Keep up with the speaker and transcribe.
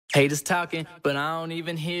Haters talking, but I don't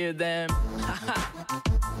even hear them.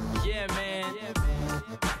 Yeah, man.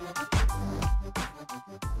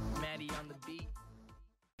 Maddie on the beat.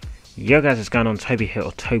 Yo guys, what's going on? Toby here,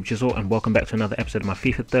 or TBJZL, and welcome back to another episode of my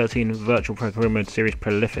FIFA 13 Virtual Pro Career Mode series,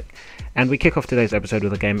 PRO-lific. And we kick off today's episode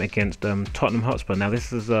with a game against Tottenham Hotspur. Now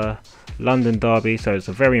this is a London derby, so it's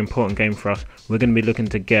a very important game for us. We're going to be looking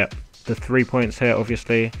to get the 3 points here,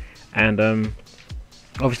 obviously, and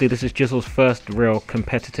obviously this is JZL's first real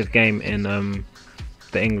competitive game in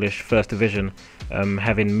the English First Division,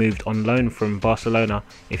 having moved on loan from Barcelona.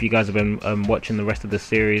 If you guys have been watching the rest of the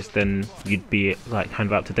series, then you'd be like kind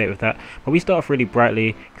of up to date with that. But we start off really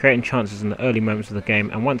brightly, creating chances in the early moments of the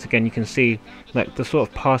game, and once again you can see like the sort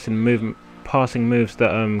of passing moves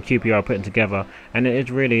that QPR are putting together, and it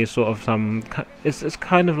is really sort of it's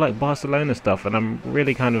kind of like Barcelona stuff, and I'm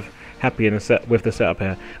really kind of happy with the setup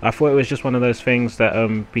here. I thought it was just one of those things that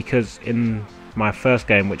because in my first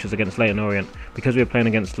game, which was against Leyton Orient, because we were playing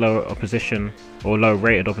against lower opposition or low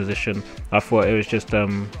rated opposition, I thought it was just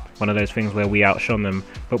one of those things where we outshone them.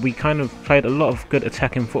 But we kind of played a lot of good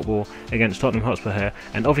attacking football against Tottenham Hotspur here,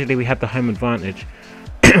 and obviously we had the home advantage.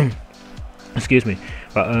 Excuse me.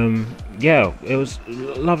 But yeah, it was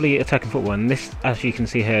lovely attacking football, and this, as you can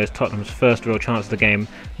see here, is Tottenham's first real chance of the game.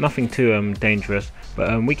 Nothing too dangerous,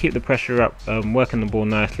 but we keep the pressure up, working the ball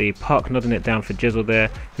nicely. Park nodding it down for JZL there,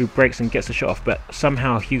 who breaks and gets the shot off, but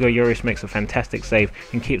somehow Hugo Lloris makes a fantastic save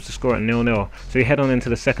and keeps the score at 0-0. So we head on into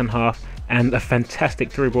the second half, and a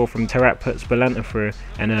fantastic through ball from Tarak puts Belanta through,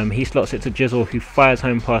 and he slots it to JZL, who fires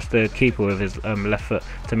home past the keeper with his left foot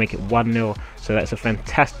to make it 1-0. So that's a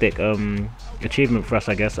fantastic achievement for us,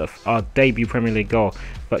 I guess, of our debut Premier League goal.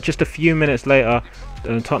 But just a few minutes later,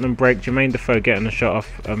 Tottenham break, Jermaine Defoe getting a shot off,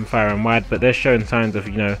 firing wide, but they're showing signs of,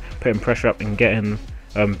 putting pressure up and getting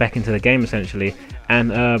back into the game essentially.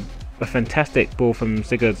 And a fantastic ball from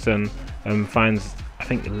Sigurdsson finds, I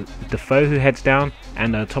think, Defoe, who heads down,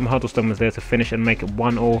 and Tom Huddleston was there to finish and make it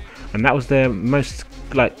 1-1, and that was their most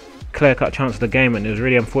clear-cut chance of the game, and it was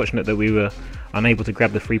really unfortunate that we were unable to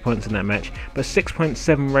grab the 3 points in that match. But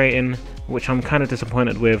 6.7 rating, which I'm kind of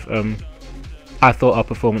disappointed with. I thought our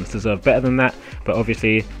performance deserved better than that, but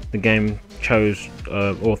obviously the game chose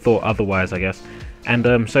or thought otherwise, I guess.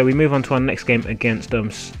 And so we move on to our next game against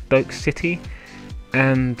Stoke City,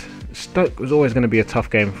 and Stoke was always going to be a tough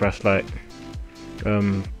game for us.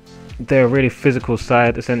 They're a really physical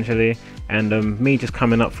side essentially, and me just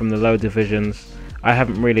coming up from the lower divisions, I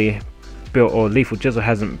haven't really built, or Lethal JZL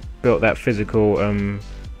hasn't built that physical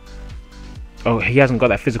he hasn't got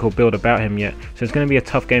that physical build about him yet, so it's going to be a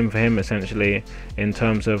tough game for him essentially, in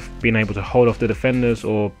terms of being able to hold off the defenders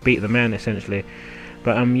or beat the man essentially.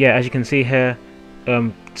 But yeah, as you can see here,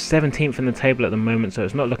 17th in the table at the moment, so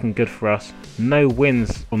it's not looking good for us. No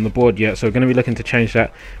wins on the board yet, so we're going to be looking to change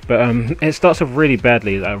that. But it starts off really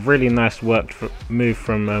badly. A really nice move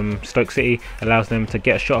from Stoke City allows them to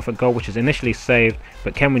get a shot off at goal, which is initially saved,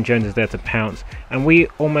 but Kenwyne Jones is there to pounce, and we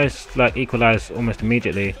almost equalise almost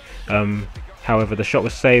immediately. However, the shot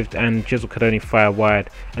was saved and JZL could only fire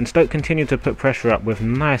wide, and Stoke continued to put pressure up with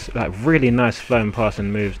really nice flowing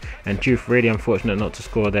passing moves, and Juve really unfortunate not to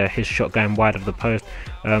score there, his shot going wide of the post.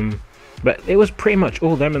 But it was pretty much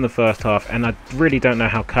all them in the first half, and I really don't know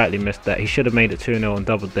how Kitely missed that. He should have made it 2-0 and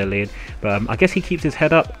doubled their lead, but I guess he keeps his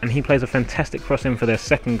head up, and he plays a fantastic cross in for their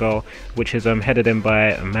second goal, which is headed in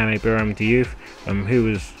by Mame Biram Diouf, who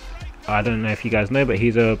was, I don't know if you guys know, but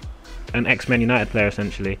he's an ex-Man United player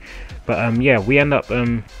essentially. But yeah, we end up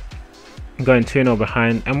going 2-0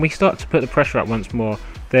 behind, and we start to put the pressure up once more.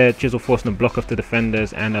 There, JZL forcing a block off the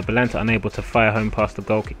defenders, and Belanta unable to fire home past the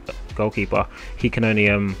goalkeeper. He can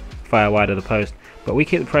only fire wide of the post. But we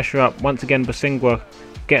keep the pressure up once again. Bosingwa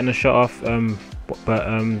getting a shot off, but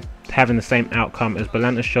having the same outcome as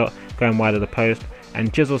Belanta's shot, going wide of the post,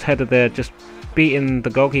 and JZL's header there just beating the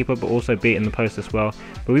goalkeeper, but also beating the post as well.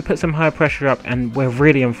 But we put some high pressure up, and we're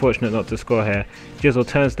really unfortunate not to score here. JZL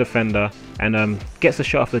turns defender and gets a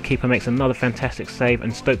shot off the keeper, makes another fantastic save,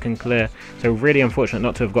 and Stoke can clear. So really unfortunate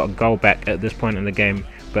not to have got a goal back at this point in the game.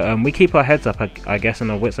 But we keep our heads up, I guess, and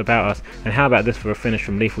our wits about us. And how about this for a finish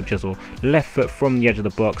from Lethal JZL? Left foot from the edge of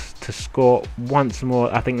the box to score once more.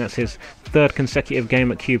 I think that's his third consecutive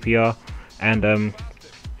game at QPR, and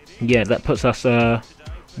yeah, that puts us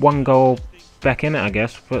one goal back in it, I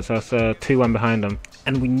guess. Puts us 2-1 behind them,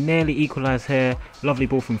 and we nearly equalise here. Lovely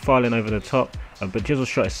ball from Farlin over the top, but JZL's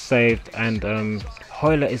shot is saved, and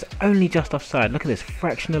Hoyler is only just offside. Look at this,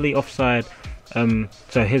 fractionally offside.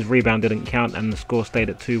 So his rebound didn't count, and the score stayed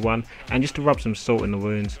at 2-1. And just to rub some salt in the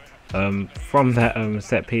wounds, from that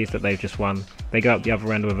set piece that they've just won. They go up the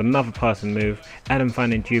other end with another passing move. Adam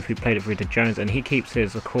finding Diouf, who played it through to Jones, and he keeps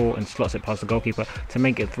his cool and slots it past the goalkeeper to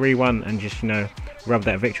make it 3-1 and just, you know, rub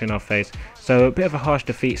that victory in our face. So a bit of a harsh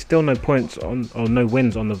defeat, still no points on, or no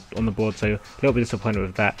wins on the board, so a little bit disappointed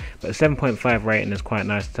with that. But a 7.5 rating is quite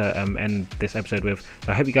nice to end this episode with.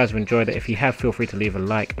 So I hope you guys have enjoyed it. If you have, feel free to leave a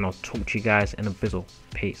like, and I'll talk to you guys in a bizzle.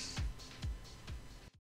 Peace.